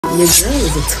Your girl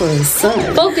is a Taurus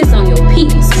sun. Focus on your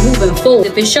peace moving forward.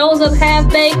 If it shows up half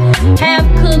baked, half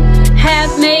cooked,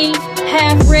 half made,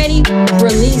 half ready,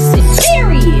 release it.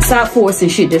 Period. Stop forcing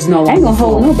shit that's no. Ain't gonna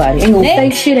hold nobody. Ain't gonna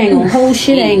fake shit. Ain't gonna hold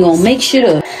shit. Ain't gonna make shit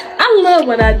up. I love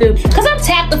what I do, cause I'm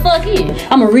tapped the fuck in.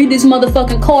 I'ma read this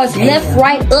motherfucking cards left,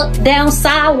 right, up, down,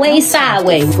 sideways,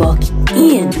 sideways. Fuck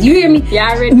in. You hear me? Yeah,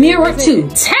 I read Mirror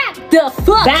 2. Tap the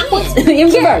fuck backwards in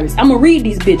reverse. I'ma read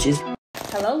these bitches.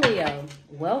 Hello, Leo.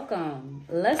 Welcome.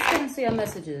 Let's get into your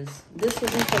messages. This will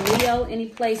be for Leo. Any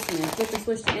placement. Flip and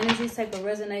switch the energies. Take what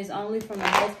resonates only from the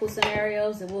multiple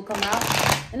scenarios that will come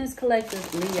out in this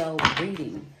collective Leo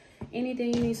reading.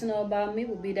 Anything you need to know about me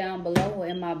will be down below or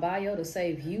in my bio to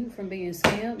save you from being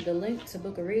scammed. The link to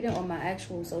book a reading on my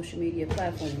actual social media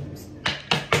platforms.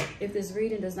 If this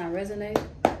reading does not resonate,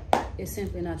 it's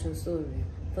simply not your story.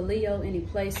 For Leo, any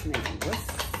placement. What's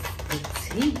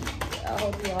the tea? I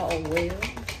hope you all are well.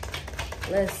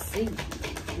 Let's see.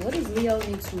 What does Leo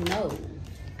need to know?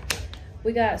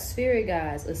 We got spirit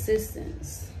guides,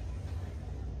 assistance,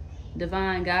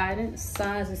 divine guidance,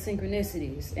 signs and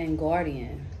synchronicities, and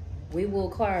guardian. We will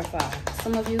clarify.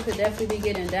 Some of you could definitely be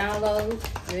getting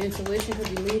downloads. Your intuition could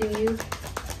be leading you.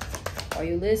 Are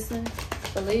you listening?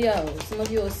 For Leo, some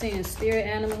of you are seeing spirit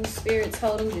animals, spirit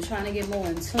totems. You're trying to get more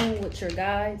in tune with your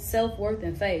guides, self-worth,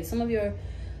 and faith. Some of you,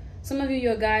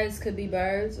 your guides could be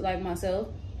birds, like myself.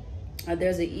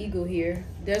 There's an eagle here.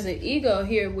 There's an ego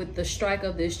here with the strike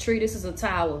of this tree. This is a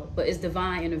tower, but it's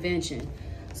divine intervention.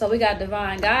 So we got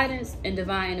divine guidance and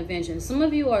divine intervention. Some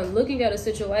of you are looking at a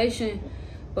situation,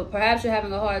 but perhaps you're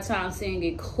having a hard time seeing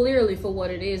it clearly for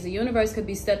what it is. The universe could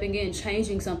be stepping in,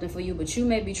 changing something for you, but you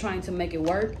may be trying to make it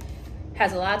work.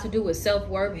 Has a lot to do with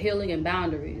self-worth, healing, and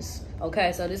boundaries.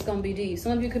 Okay, so this is going to be deep.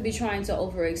 Some of you could be trying to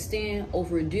overextend,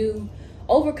 overdo,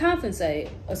 overcompensate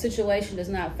a situation that's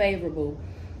not favorable.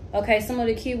 Okay, some of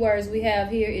the keywords we have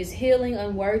here is healing,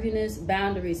 unworthiness,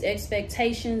 boundaries,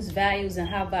 expectations, values, and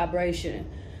high vibration.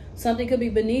 Something could be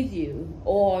beneath you,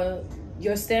 or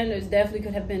your standards definitely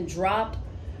could have been dropped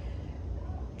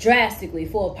drastically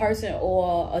for a person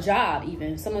or a job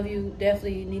even. Some of you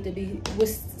definitely need to be with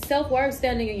self-worth,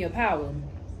 standing in your power.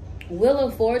 Wheel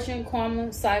of fortune,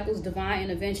 karma, cycles, divine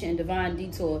intervention, and divine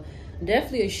detour.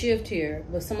 Definitely a shift here,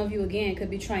 but some of you again could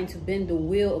be trying to bend the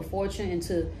wheel of fortune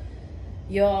into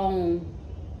your own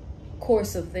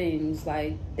course of things.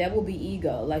 Like that will be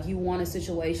ego. Like you want a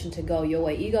situation to go your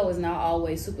way. Ego is not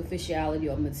always superficiality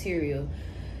or material.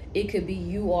 It could be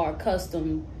you are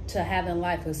accustomed to having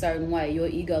life a certain way. Your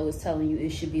ego is telling you it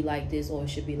should be like this or it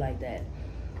should be like that.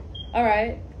 All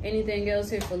right. Anything else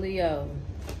here for Leo?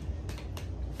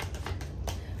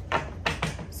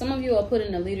 Some of you are put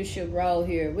in a leadership role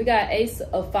here. We got Ace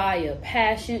of Fire,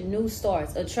 passion, new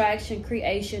starts, attraction,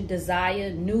 creation,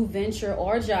 desire, new venture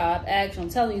or job, action. I'm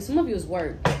telling you, some of you is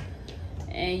work.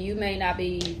 And you may not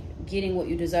be getting what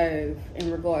you deserve in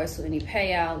regards to any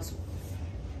payouts,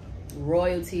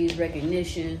 royalties,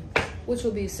 recognition, which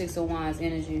will be Six of Wands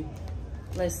energy.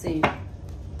 Let's see.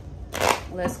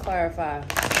 Let's clarify.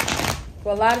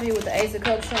 For a lot of you with the Ace of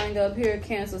Cups showing up here,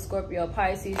 Cancer, Scorpio,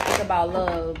 Pisces, think about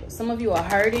love. Some of you are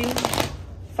hurting.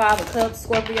 Five of Cups,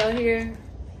 Scorpio here.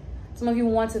 Some of you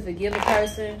want to forgive a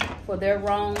person for their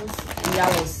wrongs, and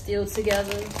y'all are still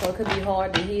together, so it could be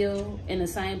hard to heal in the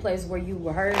same place where you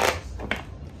were hurt.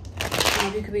 Some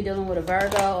of you could be dealing with a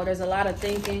Virgo, or there's a lot of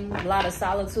thinking, a lot of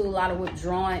solitude, a lot of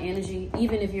withdrawing energy,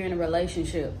 even if you're in a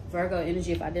relationship. Virgo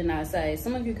energy, if I did not say.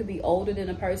 Some of you could be older than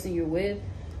the person you're with.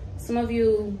 Some of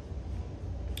you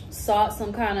sought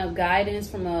some kind of guidance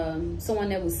from someone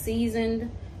that was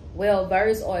seasoned,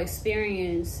 well-versed, or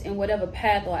experienced in whatever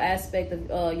path or aspect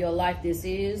of your life this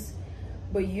is.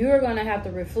 But you're going to have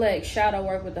to reflect, shadow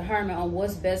work with the Hermit on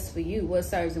what's best for you, what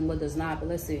serves and what does not. But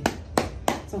let's see.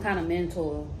 Some kind of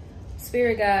mentor.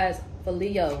 Spirit guides for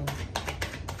Leo.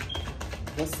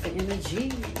 What's the energy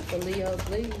for Leo,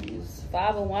 please?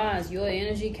 Five of Wands. Your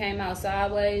energy came out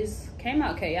sideways. Came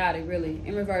out chaotic, really.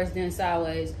 In reverse, then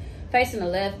sideways. Facing the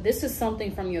left, this is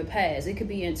something from your past. It could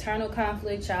be internal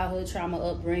conflict, childhood trauma,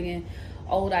 upbringing,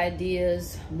 old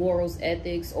ideas, morals,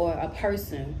 ethics, or a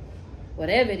person.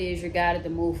 Whatever it is, you're guided to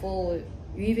move forward.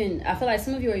 I feel like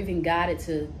some of you are even guided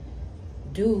to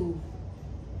do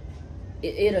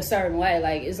it a certain way.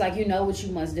 Like, it's like you know what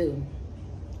you must do.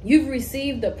 You've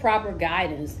received the proper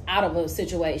guidance out of a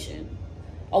situation,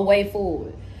 a way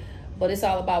forward. But it's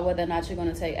all about whether or not you're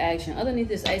going to take action. Underneath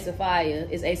this Ace of Fire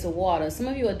is Ace of Water. Some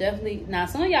of you are definitely, now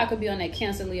some of y'all could be on that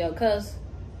Cancer, Leo, cusp.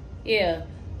 Yeah.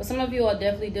 But some of you are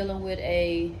definitely dealing with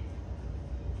a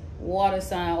water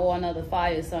sign or another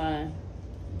fire sign.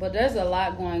 But there's a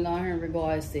lot going on here in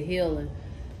regards to healing.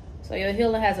 So your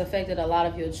healing has affected a lot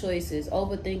of your choices.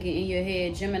 Overthinking in your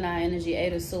head, Gemini energy,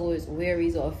 8 of Swords,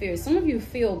 worries or fears. Some of you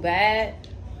feel bad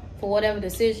for whatever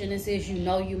decision this is you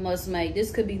know you must make.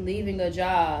 This could be leaving a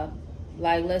job.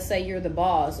 Like, let's say you're the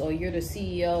boss, or you're the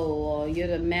CEO, or you're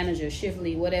the manager, shift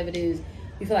lead, whatever it is.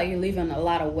 You feel like you're leaving a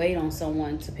lot of weight on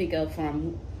someone to pick up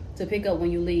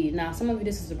when you leave. Now, some of you,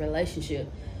 this is a relationship.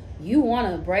 You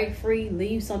want to break free,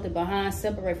 leave something behind,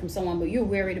 separate from someone, but you're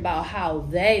worried about how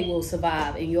they will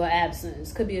survive in your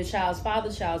absence. Could be a child's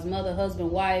father, child's mother, husband,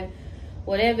 wife,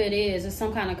 whatever it is. It's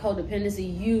some kind of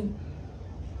codependency you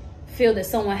feel that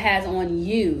someone has on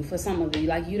you. For some of you,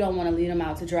 like, you don't want to leave them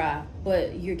out to dry,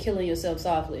 but you're killing yourself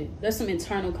softly. There's some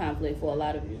internal conflict for a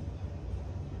lot of you.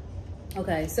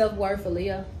 Okay, self-worth for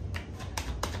Leo.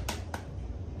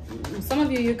 Some of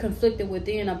you, you're conflicted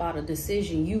within about a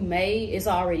decision you made. It's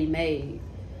already made.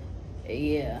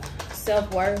 Yeah.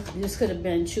 Self-worth. This could have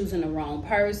been choosing the wrong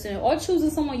person, or choosing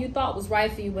someone you thought was right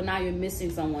for you, but now you're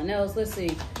missing someone else. Let's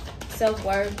see.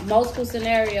 Self-worth. Multiple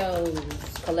scenarios.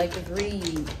 Collective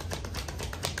read.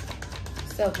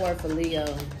 Self-worth for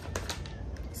Leo.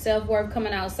 Self-worth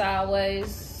coming out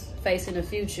sideways. Facing the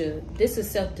future. This is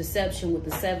self-deception with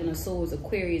the 7 of Swords,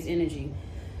 Aquarius energy.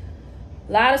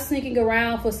 A lot of sneaking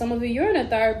around for some of you. You're in a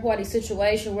third-party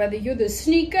situation, whether you're the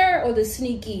sneaker or the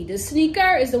sneaky. The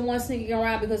sneaker is the one sneaking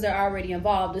around because they're already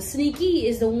involved. The sneaky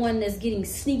is the one that's getting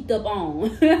sneaked up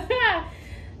on.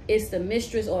 It's the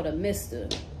mistress or the mister.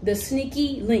 The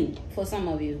sneaky link for some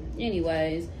of you.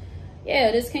 Anyways,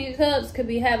 yeah, this King of Cups could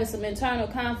be having some internal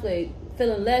conflict.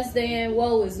 Feeling less than,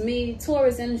 woe is me.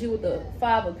 Taurus energy with the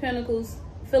 5 of Pentacles.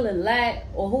 Feeling lack,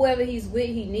 or whoever he's with,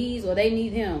 he needs, or they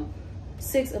need him.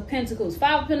 6 of Pentacles.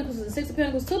 5 of Pentacles and 6 of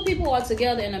Pentacles. 2 people are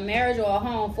together in a marriage or a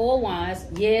home. 4 of Wands.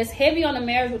 Yes, heavy on the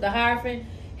marriage with the Hierophant.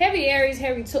 Heavy Aries,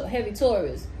 heavy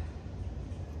Taurus.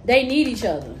 They need each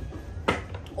other.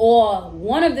 Or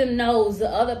one of them knows the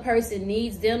other person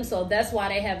needs them, so that's why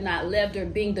they have not left her,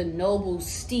 being the noble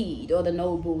Steed or the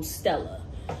noble Stella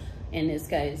in this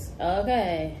case.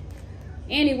 Okay.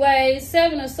 Anyways,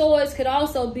 7 of Swords could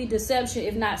also be deception,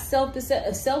 if not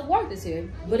self-worth is here.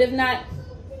 But if not,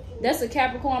 that's a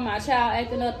Capricorn, my child,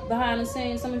 acting up behind the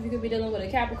scenes. Some of you could be dealing with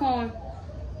a Capricorn.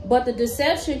 But the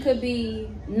deception could be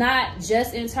not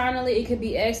just internally, it could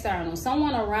be external.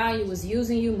 Someone around you is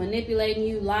using you, manipulating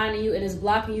you, lying to you, and is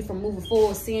blocking you from moving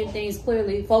forward, seeing things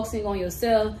clearly, focusing on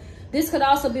yourself. This could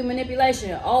also be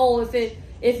manipulation. Oh,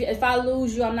 if I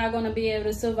lose you, I'm not going to be able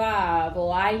to survive,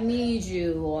 or I need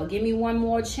you, or give me one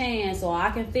more chance, or I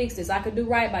can fix this, I can do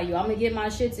right by you, I'm going to get my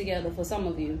shit together for some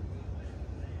of you.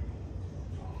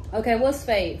 Okay, what's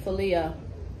fate for Leo?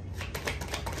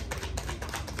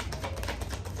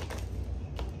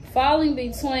 Falling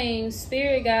between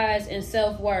spirit guides and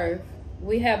self-worth,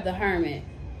 we have the Hermit,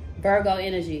 Virgo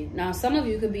energy. Now, some of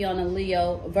you could be on the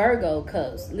Leo-Virgo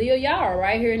cusp. Leo, y'all are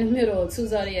right here in the middle of 2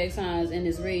 zodiac signs in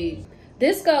this read.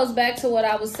 This goes back to what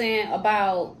I was saying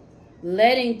about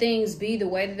letting things be the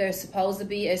way that they're supposed to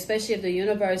be, especially if the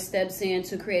universe steps in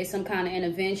to create some kind of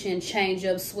intervention, change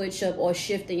up, switch up, or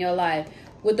shift in your life.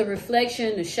 With the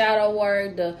reflection, the shadow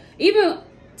work, even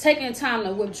taking time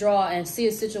to withdraw and see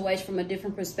a situation from a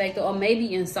different perspective, or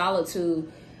maybe in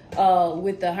solitude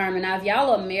with the Hermit. Now, if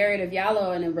y'all are married, if y'all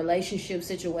are in a relationship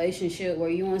situationship where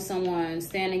you and someone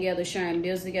stand together, sharing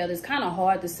bills together, it's kind of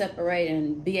hard to separate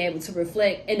and be able to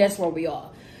reflect, and that's where we are.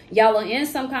 Y'all are in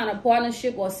some kind of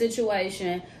partnership or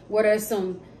situation where there's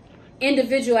some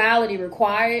individuality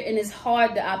required, and it's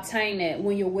hard to obtain that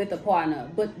when you're with a partner.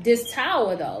 But this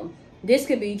Tower, though, this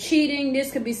could be cheating. This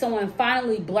could be someone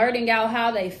finally blurting out how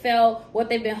they felt, what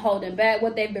they've been holding back,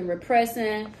 what they've been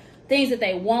repressing, things that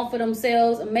they want for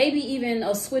themselves, maybe even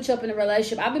a switch up in the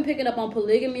relationship. I've been picking up on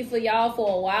polygamy for y'all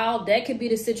for a while. That could be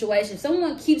the situation. If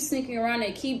someone keeps sneaking around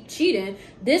and keep cheating,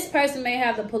 this person may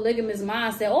have the polygamous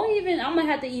mindset, or even, I'm going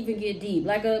to have to even get deep,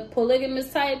 like a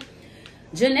polygamous type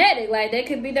genetic. Like, they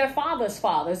could be their father's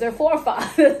fathers, their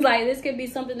forefathers. Like, this could be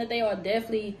something that they are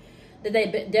definitely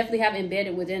have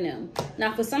embedded within them.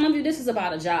 Now, for some of you, this is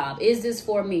about a job. Is this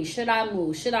for me? Should I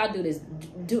move? Should I do this?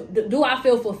 Do I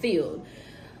feel fulfilled?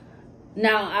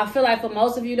 Now, I feel like for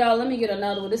most of you, though, let me get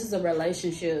another one. This is a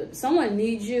relationship. Someone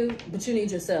needs you, but you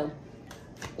need yourself.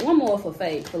 One more for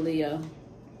fate for Leo.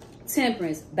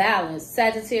 Temperance, balance,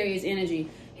 Sagittarius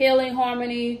energy, healing,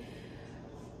 harmony,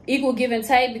 equal give and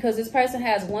take, because this person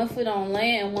has 1 foot on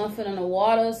land and 1 foot on the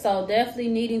water. So definitely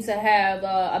needing to have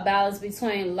a balance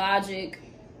between logic,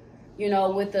 you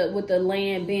know, with the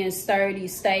land being sturdy,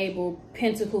 stable,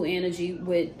 pentacle energy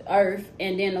with earth,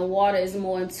 and then the water is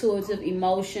more intuitive,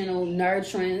 emotional,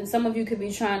 nurturing. Some of you could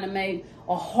be trying to make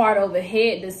a heart over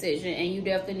head decision, and you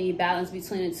definitely need balance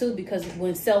between the two, because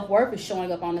when self-worth is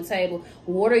showing up on the table,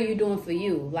 what are you doing for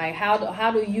you? Like,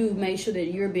 how do you make sure that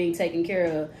you're being taken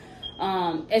care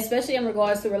of? Especially in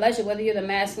regards to relationship, whether you're the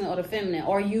masculine or the feminine,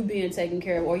 are you being taken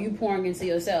care of, or are you pouring into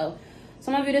yourself?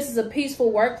 Some of you, this is a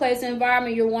peaceful workplace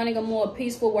environment. You're wanting a more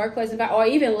peaceful workplace environment,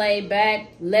 or even laid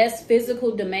back, less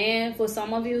physical demand. For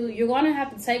some of you, you're going to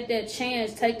have to take that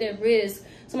chance, take that risk.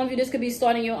 Some of you, this could be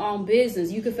starting your own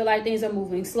business. You could feel like things are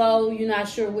moving slow. You're not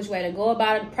sure which way to go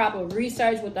about it. Proper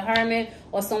research with the Hermit,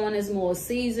 or someone is more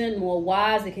seasoned, more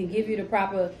wise, that can give you the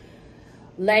proper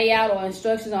layout or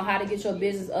instructions on how to get your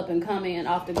business up and coming and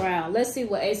off the ground. Let's see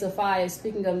what Ace of Fire is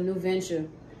speaking of new venture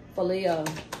for Leo.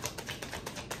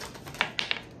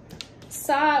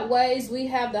 Sideways, we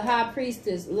have the High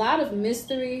Priestess. A lot of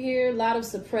mystery here, a lot of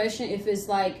suppression if it's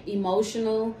like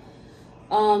emotional,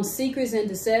 secrets and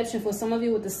deception. For some of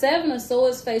you, with the Seven of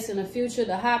Swords facing the future,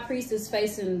 the High Priestess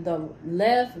facing the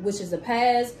left, which is the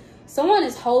past. Someone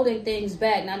is holding things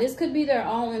back. Now, this could be their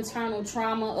own internal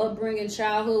trauma, upbringing,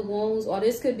 childhood wounds, or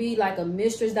this could be like a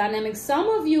mistress dynamic. Some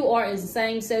of you are in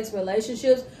same-sex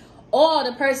relationships, or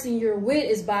the person you're with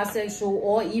is bisexual,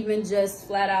 or even just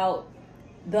flat out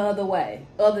the other way,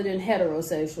 other than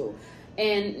heterosexual,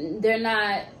 and they're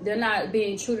not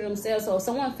being true to themselves. So if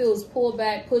someone feels pulled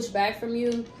back, pushed back from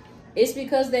you, it's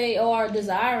because they are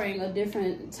desiring a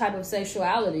different type of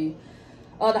sexuality.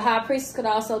 The High Priestess could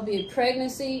also be a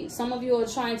pregnancy. Some of you are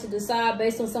trying to decide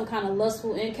based on some kind of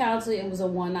lustful encounter. It was a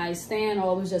one-night stand,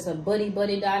 or it was just a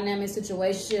buddy-buddy dynamic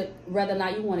situation, whether or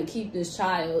not you want to keep this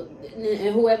child.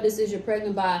 And whoever this is you're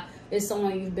pregnant by is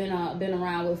someone you've been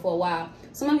around with for a while.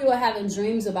 Some of you are having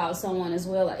dreams about someone as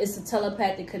well. It's a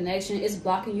telepathic connection. It's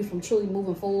blocking you from truly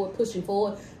moving forward, pushing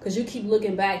forward, because you keep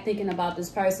looking back, thinking about this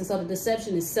person. So the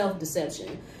deception is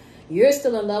self-deception. You're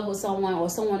still in love with someone, or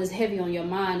someone is heavy on your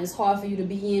mind. It's hard for you to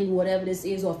be in whatever this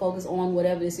is, or focus on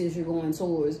whatever this is you're going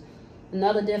towards.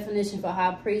 Another definition for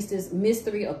High Priestess: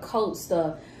 mystery, occult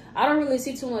stuff. I don't really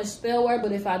see too much spell work,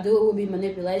 but if I do, it will be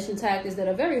manipulation tactics that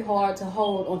are very hard to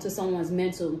hold onto someone's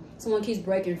mental. Someone keeps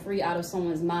breaking free out of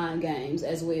someone's mind games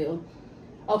as well.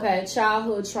 Okay,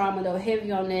 childhood trauma, though,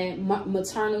 heavy on that.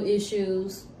 Maternal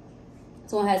issues.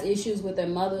 Someone has issues with their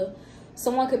mother.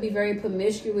 Someone could be very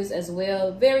promiscuous as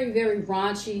well. Very, very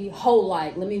raunchy,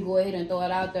 hoe-like. Let me go ahead and throw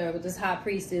it out there with this High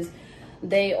Priestess.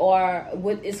 They are,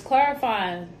 it's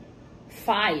clarifying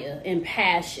fire and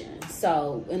passion.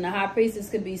 So, and the High Priestess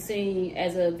could be seen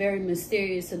as a very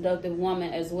mysterious, seductive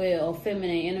woman as well,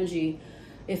 feminine energy.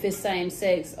 If it's same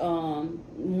sex,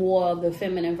 more of the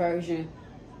feminine version,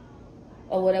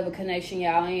 or whatever connection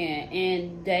y'all in.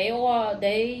 And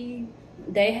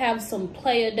they have some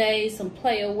player days, some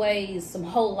player ways, some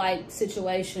hoe-like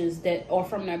situations that are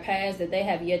from their past that they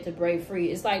have yet to break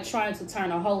free. It's like trying to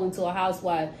turn a hoe into a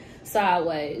housewife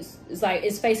sideways. It's like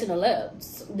it's facing the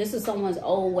left. This is someone's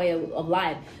old way of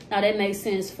life. Now that makes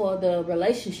sense for the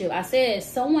relationship. I said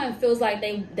someone feels like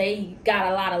they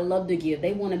got a lot of love to give.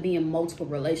 They want to be in multiple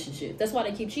relationships. That's why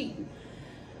they keep cheating.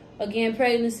 Again,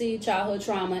 pregnancy, childhood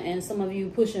trauma, and some of you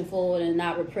pushing forward and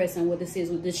not repressing what this is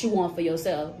that you want for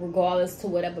yourself, regardless to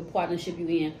whatever partnership you're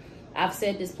in. I've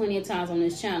said this plenty of times on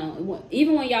this channel.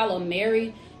 Even when y'all are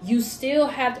married, you still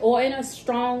have to, or in a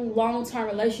strong, long-term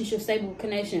relationship, stable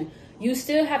connection, you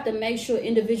still have to make sure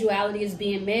individuality is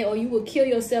being met, or you will kill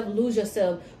yourself, lose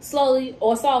yourself, slowly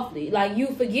or softly. Like, you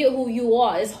forget who you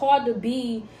are. It's hard to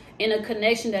be in a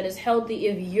connection that is healthy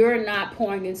if you're not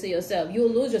pouring into yourself.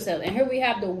 You'll lose yourself. And here we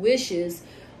have the wishes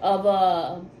of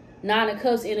Nine of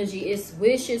Cups energy. It's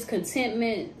wishes,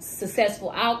 contentment,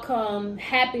 successful outcome,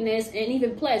 happiness, and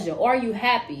even pleasure. Are you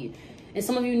happy? And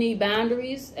some of you need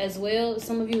boundaries as well.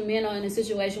 Some of you men are in a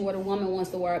situation where the woman wants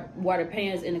to wear the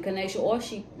pants in a connection, or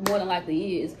she more than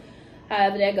likely is.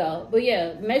 However that goes. But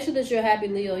yeah, make sure that you're happy,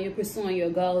 Leo, and you're pursuing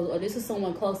your goals, or this is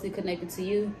someone closely connected to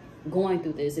you going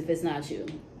through this if it's not you.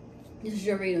 This is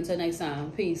your reading. Until next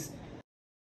time. Peace.